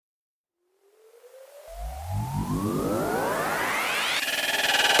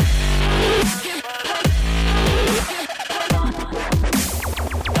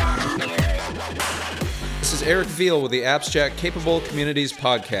Eric Veal with the Abstract Capable Communities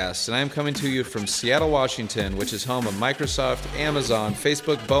podcast, and I am coming to you from Seattle, Washington, which is home of Microsoft, Amazon,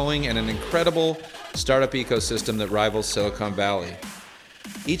 Facebook, Boeing, and an incredible startup ecosystem that rivals Silicon Valley.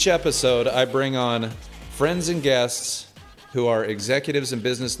 Each episode, I bring on friends and guests who are executives and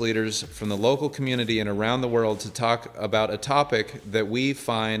business leaders from the local community and around the world to talk about a topic that we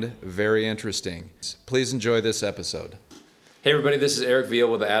find very interesting. Please enjoy this episode. Hey everybody, this is Eric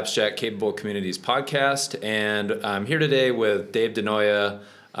Veal with the Abstract Capable Communities podcast, and I'm here today with Dave DeNoia,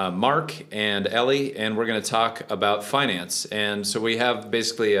 Mark, and Ellie, and we're going to talk about finance. And so we have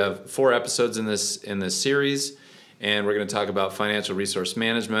basically 4 episodes in this series, and we're going to talk about financial resource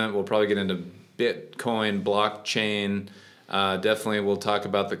management. We'll probably get into Bitcoin, blockchain. Definitely we'll talk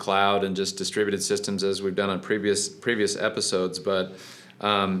about the cloud and just distributed systems as we've done on previous episodes. But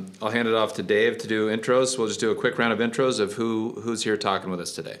I'll hand it off to Dave to do intros. We'll just do a quick round of intros of who's here talking with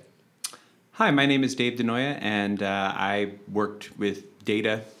us today. Hi, my name is Dave DeNoia, and I worked with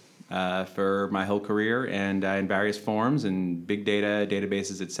data for my whole career and in various forms and big data,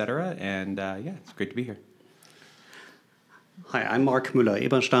 databases, etc. And it's great to be here. Hi, I'm Mark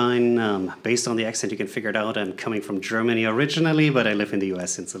Müller-Eberstein. Based on the accent, you can figure it out. I'm coming from Germany originally, but I live in the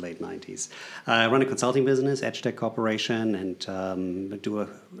US since the late 90s. I run a consulting business, EdgeTech Corporation, and do a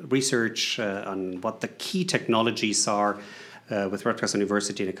research on what the key technologies are with Rutgers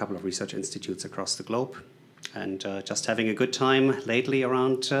University and a couple of research institutes across the globe. And just having a good time lately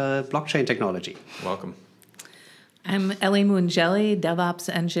around blockchain technology. Welcome. I'm Ellie Mungeli,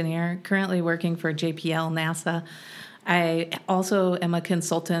 DevOps engineer, currently working for JPL NASA. I also am a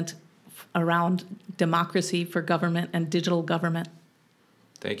consultant around democracy for government and digital government.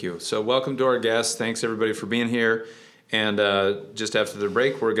 Thank you. So welcome to our guests. Thanks everybody for being here. And just after the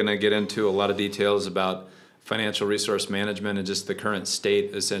break, we're going to get into a lot of details about financial resource management and just the current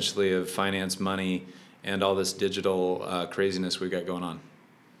state, essentially, of finance, money, and all this digital craziness we've got going on.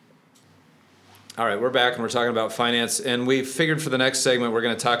 All right, we're back and we're talking about finance, and we figured for the next segment we're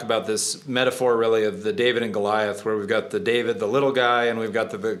going to talk about this metaphor really of the David and Goliath, where we've got the David, the little guy, and we've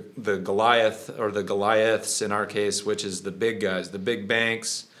got the Goliath, or the Goliaths in our case, which is the big guys, the big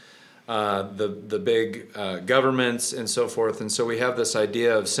banks, the big governments, and so forth. And so we have this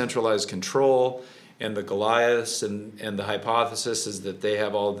idea of centralized control, and the Goliaths, and the hypothesis is that they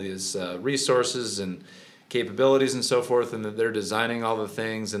have all these resources and capabilities and so forth, and that they're designing all the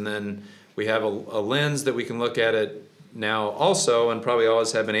things, and then we have a lens that we can look at it now also, and probably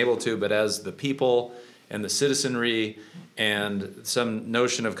always have been able to, but as the people and the citizenry and some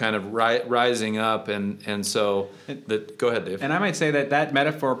notion of kind of rising up. And so, go ahead, Dave. And I might say that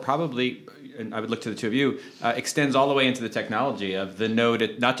metaphor probably, and I would look to the two of you, extends all the way into the technology of the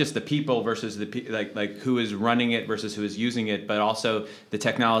node, not just the people versus like who is running it versus who is using it, but also the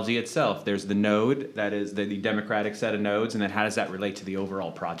technology itself. There's the node, that is the democratic set of nodes, and then how does that relate to the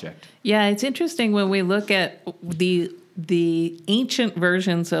overall project? Yeah, it's interesting when we look at the ancient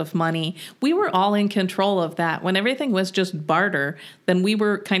versions of money. We were all in control of that. When everything was just barter, then we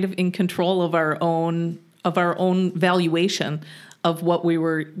were kind of in control of our own valuation of what we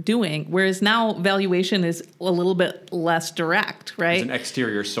were doing, whereas now valuation is a little bit less direct, right? There's an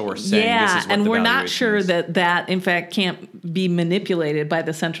exterior source saying this is what and the we're not sure is. that in fact can't be manipulated by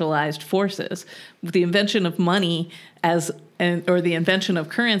the centralized forces. The invention of money or the invention of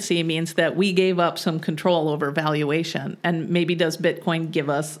currency means that we gave up some control over valuation, and maybe does Bitcoin give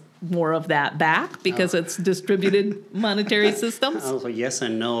us more of that back because it's distributed monetary systems? Also, yes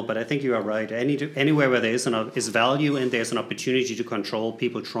and no, but I think you are right. Anywhere where there is value and there's an opportunity to control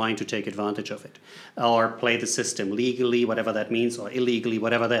people trying to take advantage of it or play the system legally, whatever that means, or illegally,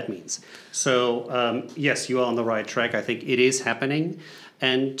 whatever that means. So, yes, you are on the right track. I think it is happening.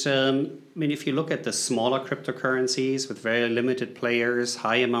 And if you look at the smaller cryptocurrencies with very limited players,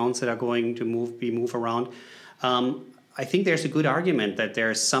 high amounts that are going to move around, I think there's a good argument that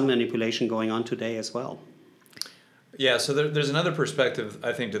there's some manipulation going on today as well. Yeah, so there's another perspective,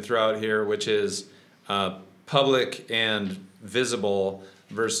 I think, to throw out here, which is public and visible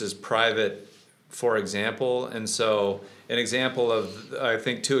versus private, for example. And so an example of, I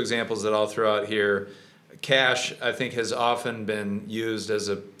think 2 examples that I'll throw out here. Cash, I think, has often been used as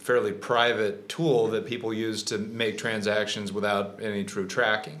a fairly private tool that people use to make transactions without any true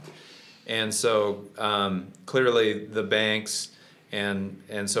tracking. And so clearly the banks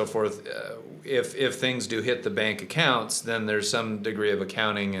and so forth, if things do hit the bank accounts, then there's some degree of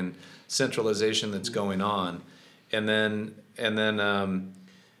accounting and centralization that's going on. And then in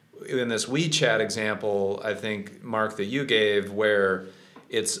this WeChat example, I think, Mark, that you gave, where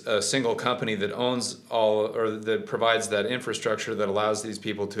it's a single company that owns all, or that provides that infrastructure that allows these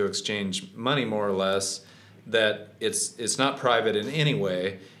people to exchange money more or less, that it's not private in any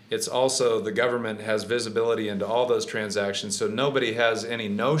way. It's also the government has visibility into all those transactions, so nobody has any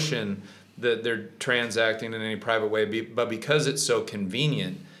notion that they're transacting in any private way. But because it's so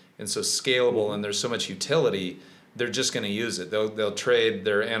convenient and so scalable and there's so much utility, they're just going to use it. They'll trade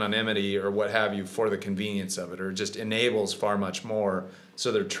their anonymity or what have you for the convenience of it, or it just enables far much more.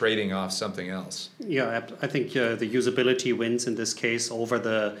 So they're trading off something else. Yeah, I think the usability wins in this case over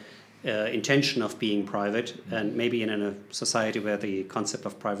the intention of being private, and maybe in a society where the concept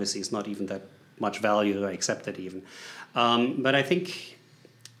of privacy is not even that much valued or accepted even. But I think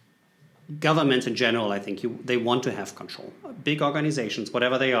governments in general, I think they want to have control. Big organizations,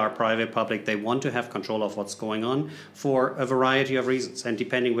 whatever they are, private, public, they want to have control of what's going on for a variety of reasons. And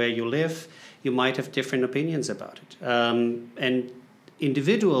depending where you live, you might have different opinions about it. And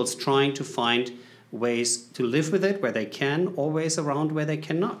individuals trying to find ways to live with it where they can, or ways around where they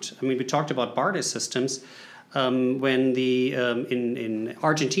cannot. I mean, we talked about barter systems. When in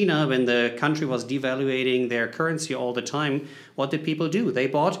Argentina, when the country was devaluating their currency all the time, what did people do? They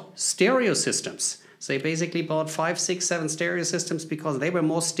bought stereo systems. So they basically bought 5, 6, 7 stereo systems because they were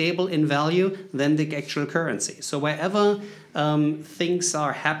more stable in value than the actual currency. So wherever things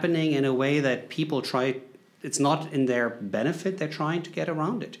are happening in a way that people try, it's not in their benefit, they're trying to get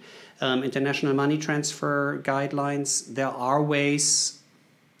around it. International money transfer guidelines, there are ways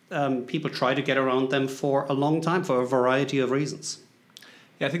people try to get around them for a long time for a variety of reasons.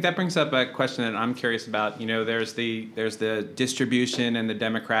 Yeah, I think that brings up a question that I'm curious about. You know, there's the distribution and the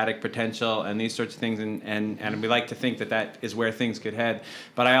democratic potential and these sorts of things, and we like to think that is where things could head.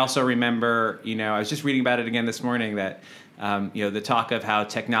 But I also remember, you know, I was just reading about it again this morning that, you know, the talk of how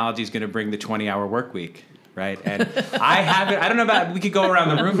technology is going to bring the 20-hour work week. Right. And I don't know about, we could go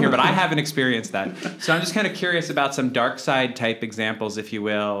around the room here, but I haven't experienced that. So I'm just kind of curious about some dark side type examples, if you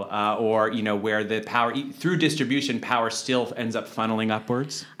will, or, you know, where the power through distribution, power still ends up funneling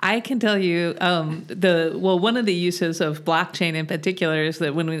upwards. I can tell you one of the uses of blockchain in particular is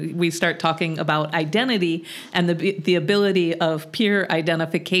that when we start talking about identity and the ability of peer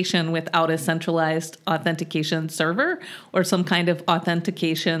identification without a centralized authentication server or some kind of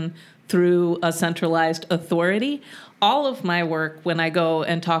authentication through a centralized authority. All of my work, when I go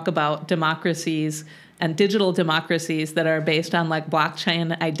and talk about democracies and digital democracies that are based on like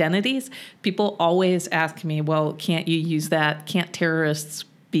blockchain identities, people always ask me, well, can't you use that? Can't terrorists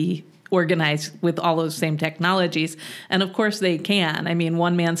be organized with all those same technologies? And of course they can. I mean,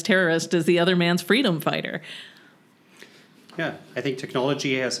 one man's terrorist is the other man's freedom fighter. Yeah, I think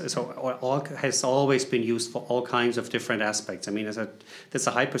technology has always been used for all kinds of different aspects. I mean, there's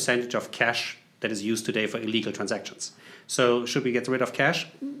a high percentage of cash that is used today for illegal transactions. So should we get rid of cash?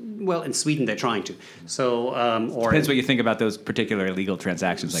 Well, in Sweden they're trying to. So depends what you think about those particular illegal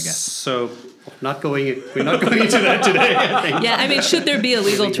transactions, I guess. So we're not going into that today, I think. Yeah, I mean, should there be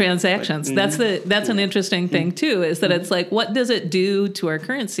illegal transactions? That's an interesting thing too. Is that it's like, what does it do to our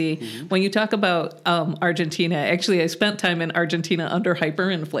currency? When you talk about Argentina, actually, I spent time in Argentina under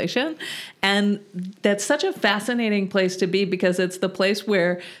hyperinflation, and that's such a fascinating place to be because it's the place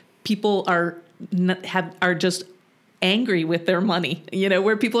where people are just angry with their money, you know,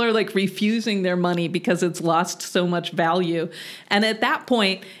 where people are like refusing their money because it's lost so much value. And at that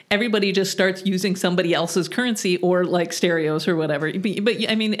point, everybody just starts using somebody else's currency or like stereos or whatever. But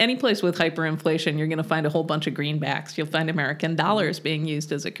I mean, any place with hyperinflation, you're going to find a whole bunch of greenbacks. You'll find American dollars being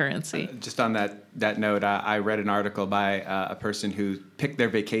used as a currency. Just on that note, I read an article by a person who picked their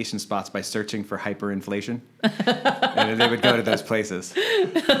vacation spots by searching for hyperinflation. And they would go to those places.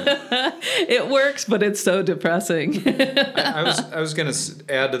 It works, but it's so depressing. I was going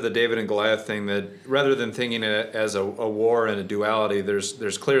to add to the David and Goliath thing that rather than thinking it as a war and a duality,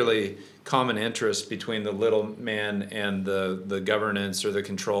 there's clearly common interest between the little man and the governance or the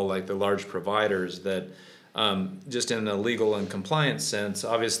control, like the large providers, that just in a legal and compliance sense,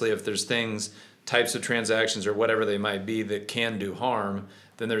 obviously if there's types of transactions or whatever they might be that can do harm,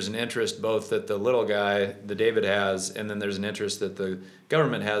 then there's an interest both that the little guy, the David, has, and then there's an interest that the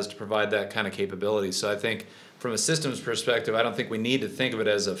government has to provide that kind of capability. So I think from a systems perspective, I don't think we need to think of it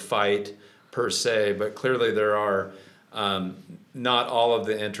as a fight per se, but clearly there are not all of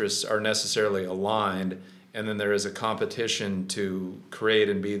the interests are necessarily aligned, and then there is a competition to create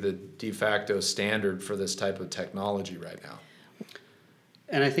and be the de facto standard for this type of technology right now.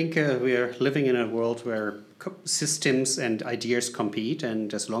 And I think we are living in a world where systems and ideas compete,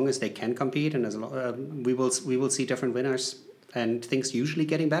 and as long as they can compete, and we will see different winners, and things usually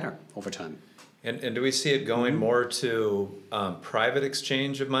getting better over time. And do we see it going more to private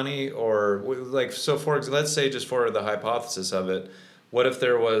exchange of money, or like, so for example, let's say just for the hypothesis of it, what if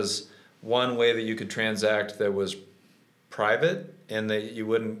there was one way that you could transact that was private and that you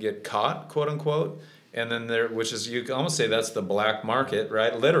wouldn't get caught, quote unquote. And then which is, you can almost say that's the black market,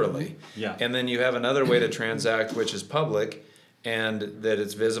 right? Literally. Yeah. And then you have another way to transact, which is public, and that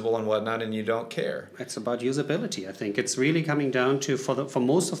it's visible and whatnot, and you don't care. It's about usability. I think it's really coming down to, for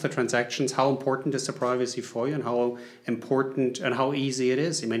most of the transactions, how important is the privacy for you, and how important and how easy it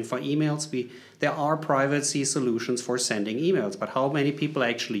is. I mean, for emails, there are privacy solutions for sending emails, but how many people are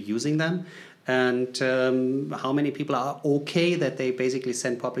actually using them? And how many people are okay that they basically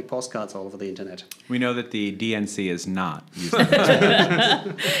send public postcards all over the internet? We know that the DNC is not using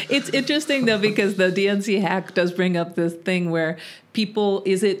it. It's interesting, though, because the DNC hack does bring up this thing where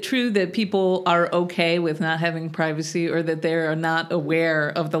is it true that people are okay with not having privacy, or that they are not aware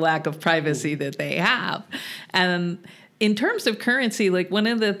of the lack of privacy that they have? And in terms of currency, like one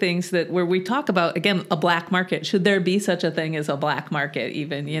of the things that where we talk about, again, a black market, should there be such a thing as a black market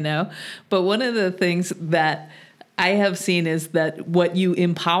even, But one of the things that I have seen is that what you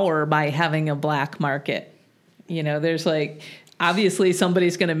empower by having a black market, there's like, obviously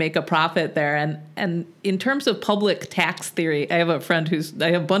somebody's going to make a profit there. And in terms of public tax theory, I have a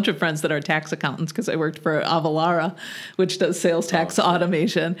bunch of friends that are tax accountants because I worked for Avalara, which does sales tax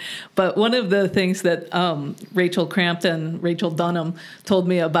automation. But one of the things that Rachel Dunham told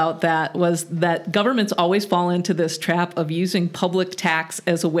me about that was that governments always fall into this trap of using public tax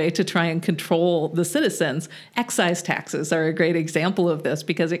as a way to try and control the citizens. Excise taxes are a great example of this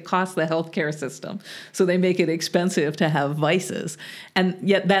because it costs the healthcare system. So they make it expensive to have vices. And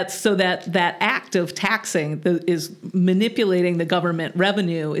yet that act of taxing is manipulating the government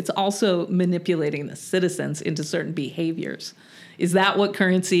revenue. It's also manipulating the citizens into certain behaviors. Is that what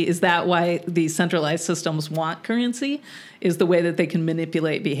currency, is that why these centralized systems want currency? Is the way that they can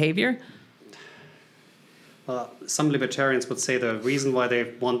manipulate behavior? Some libertarians would say the reason why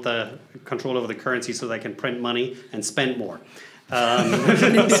they want the control over the currency so they can print money and spend more.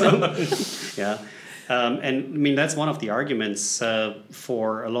 Yeah. And I mean, that's one of the arguments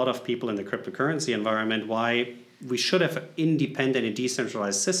for a lot of people in the cryptocurrency environment why we should have independent and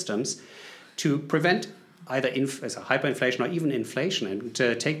decentralized systems to prevent either hyperinflation or even inflation, and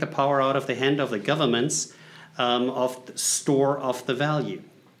to take the power out of the hand of the governments of the store of the value.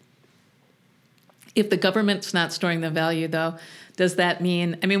 If the government's not storing the value, though, does that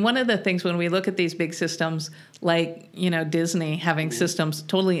mean, one of the things when we look at these big systems like, Disney having systems,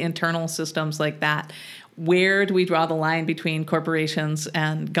 totally internal systems like that, where do we draw the line between corporations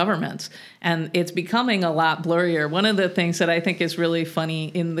and governments? And it's becoming a lot blurrier. One of the things that I think is really funny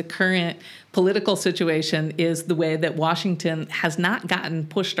in the current political situation is the way that Washington has not gotten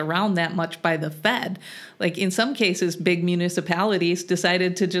pushed around that much by the Fed. Like in some cases, big municipalities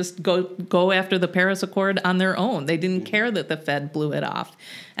decided to just go after the Paris Accord on their own. They didn't care that the Fed blew it off.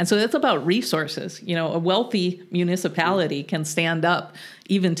 And so it's about resources. A wealthy municipality can stand up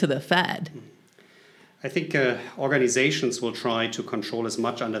even to the Fed. I think organizations will try to control as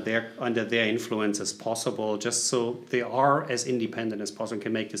much under their influence as possible, just so they are as independent as possible and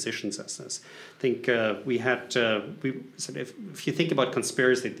can make decisions as this. I think if you think about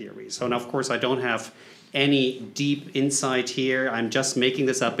conspiracy theories, so now of course I don't have any deep insight here. I'm just making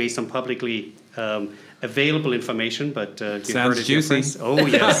this up based on publicly available information, but you heard it juicy. Oh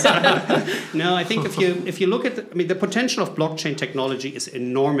yes. No, I think if you look at the potential of blockchain technology is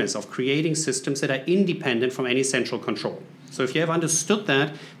enormous, of creating systems that are independent from any central control. So if you have understood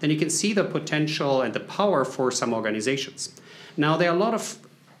that, then you can see the potential and the power for some organizations. Now there are a lot of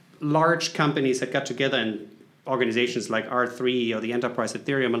large companies that got together in organizations like R3 or the Enterprise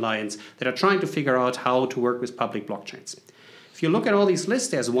Ethereum Alliance that are trying to figure out how to work with public blockchains. If you look at all these lists,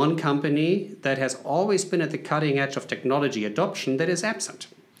 there's one company that has always been at the cutting edge of technology adoption that is absent: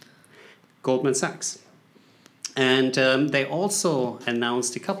 Goldman Sachs. And they also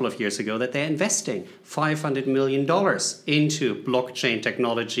announced a couple of years ago that they're investing $500 million into blockchain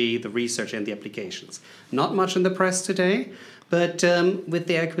technology, the research and the applications. Not much in the press today, but with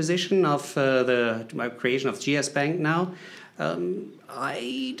the acquisition of the creation of GS Bank now,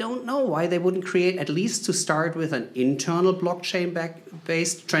 I don't know why they wouldn't create, at least to start with, an internal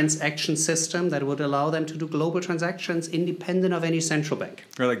blockchain-based transaction system that would allow them to do global transactions independent of any central bank.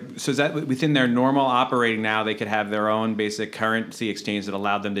 Or so is that within their normal operating now, they could have their own basic currency exchange that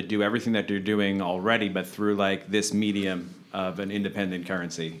allowed them to do everything that they're doing already, but through this medium of an independent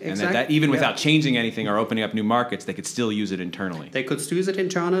currency. Exactly. And that even without changing anything or opening up new markets, they could still use it internally. They could use it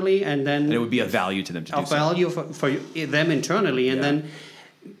internally, and then... And it would be of value to them to do so. Of value for them internally, and then,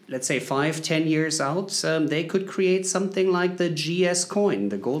 let's say 5-10 years out, they could create something like the GS coin,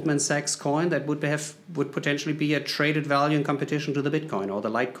 the Goldman Sachs coin, that would potentially be a traded value in competition to the Bitcoin or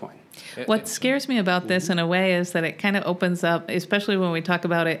the Litecoin. What scares me about this in a way is that it kind of opens up, especially when we talk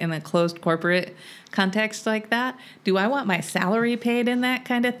about it in a closed corporate context like that. Do I want my salary paid in that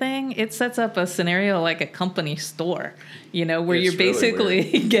kind of thing? It sets up a scenario like a company store, where It's you're really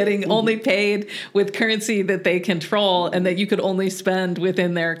basically getting only paid with currency that they control and that you could only spend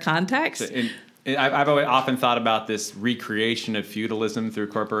within their context. I've always often thought about this recreation of feudalism through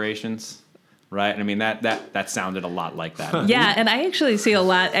corporations. Right. I mean, that sounded a lot like that. Yeah, and I actually see a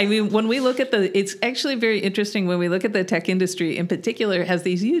lot. I mean, when we look at it's actually very interesting when we look at the tech industry in particular, it has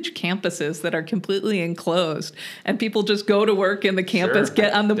these huge campuses that are completely enclosed, and people just go to work in the campus, Sure.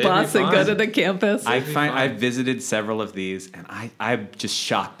 get on the They'd bus, be and go fine. to the campus. I've visited several of these, and I'm just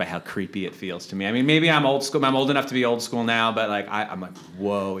shocked by how creepy it feels to me. I mean, maybe I'm old school. I'm old enough to be old school now, but like I'm like,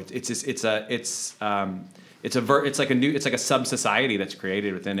 whoa! It's like a sub society that's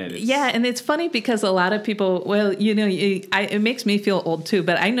created within it. Yeah, and it's funny because a lot of people, it makes me feel old too,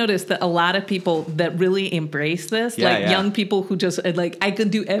 but I noticed that a lot of people that really embrace this, young people who just I can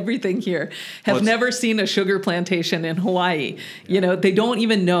do everything here, have never seen a sugar plantation in Hawaii. They don't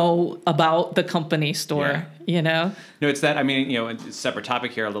even know about the company store. No, it's that. I mean, it's a separate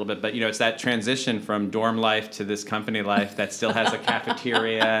topic here a little bit, but it's that transition from dorm life to this company life that still has a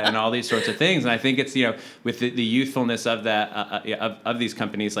cafeteria and all these sorts of things. And I think it's with the youthfulness of that of these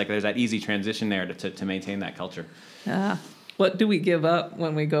companies, like there's that easy transition there to maintain that culture. What do we give up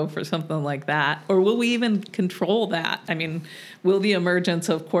when we go for something like that? Or will we even control that? I mean, will the emergence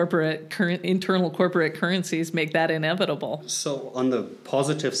of internal corporate currencies make that inevitable? So on the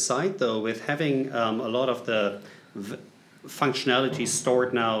positive side, though, with having a lot of the functionality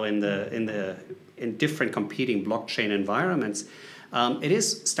stored now in different competing blockchain environments, it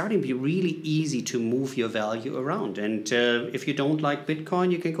is starting to be really easy to move your value around. And if you don't like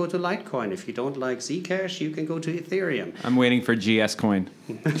Bitcoin, you can go to Litecoin. If you don't like Zcash, you can go to Ethereum. I'm waiting for GS Coin.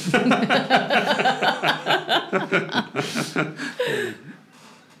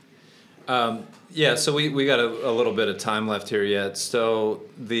 Yeah, so we got a little bit of time left here yet. So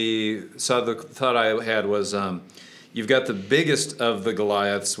the thought I had was you've got the biggest of the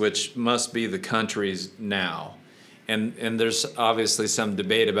Goliaths, which must be the countries now. And there's obviously some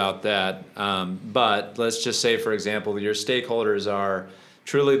debate about that. But let's just say, for example, your stakeholders are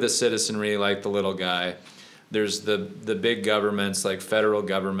truly the citizenry, like the little guy. There's the big governments, like federal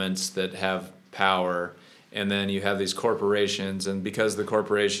governments, that have power. And then you have these corporations. And because the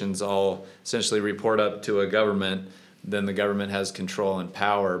corporations all essentially report up to a government, then the government has control and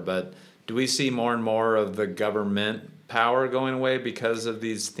power. But do we see more and more of the government power going away because of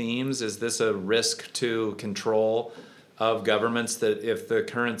these themes? Is this a risk to control of governments, that if the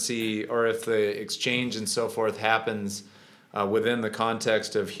currency or if the exchange and so forth happens within the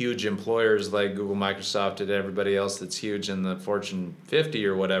context of huge employers like Google, Microsoft, and everybody else that's huge in the Fortune 50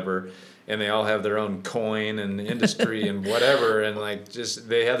 or whatever, and they all have their own coin and industry and whatever, and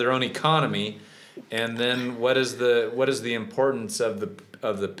they have their own economy, and then what is the importance of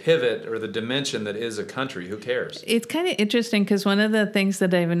the pivot or the dimension that is a country? Who cares? It's kind of interesting because one of the things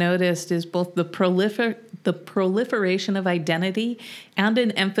that I've noticed is both the proliferation of identity and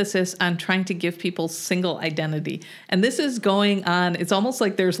an emphasis on trying to give people single identity. And this is going on. It's almost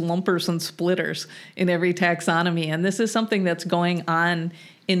like there's lumpers and splitters in every taxonomy. And this is something that's going on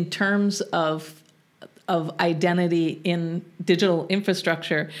in terms of identity in digital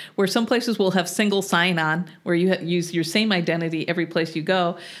infrastructure, where some places will have single sign-on, where you use your same identity every place you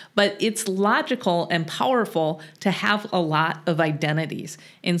go. But it's logical and powerful to have a lot of identities.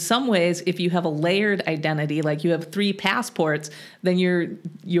 In some ways, if you have a layered identity, like you have 3 passports, then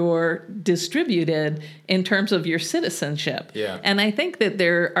you're distributed in terms of your citizenship. Yeah. And I think that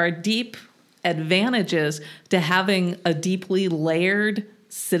there are deep advantages to having a deeply layered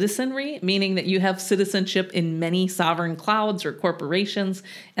citizenry, meaning that you have citizenship in many sovereign clouds or corporations,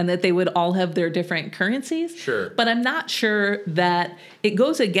 and that they would all have their different currencies. Sure. But I'm not sure that it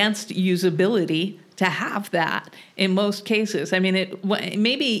goes against usability to have that in most cases. I mean, it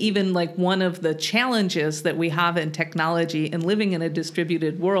maybe even like one of the challenges that we have in technology and living in a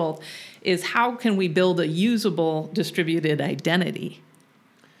distributed world is how can we build a usable distributed identity?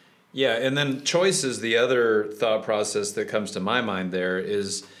 Yeah, and then choice is the other thought process that comes to my mind. There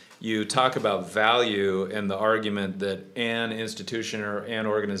is, you talk about value and the argument that an institution or an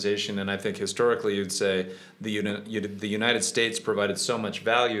organization, and I think historically you'd say the United States provided so much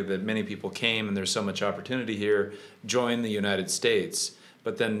value that many people came, and there's so much opportunity here, join the United States.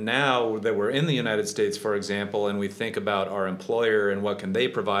 But then now that we're in the United States, for example, and we think about our employer and what can they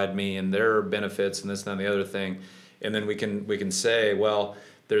provide me and their benefits and this and the other thing, and then we can say, well,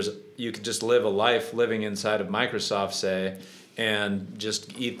 you could just live a life living inside of Microsoft, say, and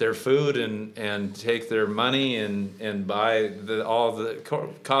just eat their food and take their money and buy all the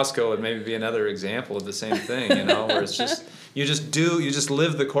Costco would maybe be another example of the same thing, where it's just you just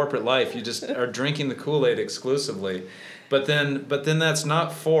live the corporate life. You just are drinking the Kool-Aid exclusively. But then that's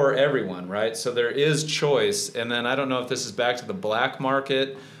not for everyone, right? So there is choice, and then I don't know if this is back to the black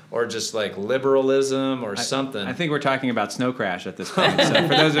market or just like liberalism or something. I think we're talking about Snow Crash at this point. So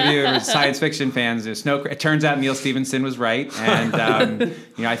for those of you who are science fiction fans, it turns out Neil Stephenson was right, and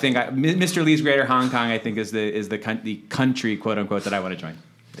I think Mr. Lee's Greater Hong Kong, I think, is the country, quote unquote, that I want to join.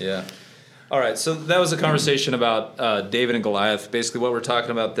 Yeah. All right. So that was a conversation about David and Goliath. Basically, what we're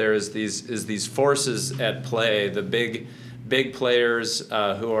talking about there is these forces at play, the big players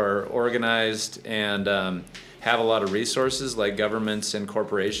who are organized and have a lot of resources, like governments and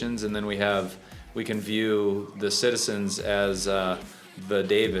corporations, and then we can view the citizens as the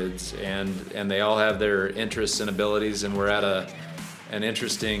Davids, and they all have their interests and abilities, and we're at an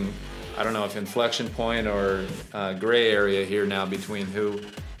interesting, I don't know if inflection point or gray area here now between who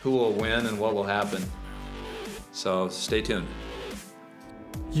will win and what will happen. So stay tuned.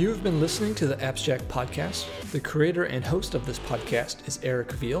 You've been listening to the Abstract Podcast. The creator and host of this podcast is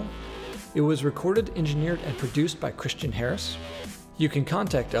Eric Veal. It was recorded, engineered, and produced by Christian Harris. You can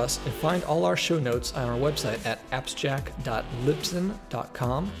contact us and find all our show notes on our website at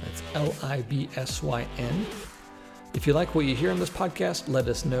abstract.libsyn.com. That's Libsyn. If you like what you hear on this podcast, let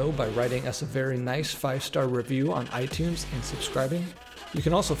us know by writing us a very nice 5-star review on iTunes and subscribing. You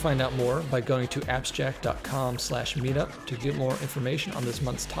can also find out more by going to abstract.com/meetup to get more information on this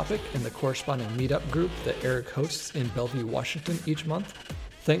month's topic and the corresponding meetup group that Eric hosts in Bellevue, Washington each month.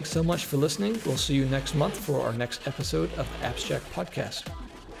 Thanks so much for listening. We'll see you next month for our next episode of the Abstract Podcast.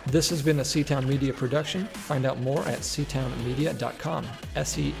 This has been a Seatown Media production. Find out more at seatownmedia.com,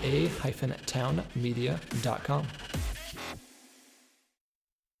 sea-townmedia.com.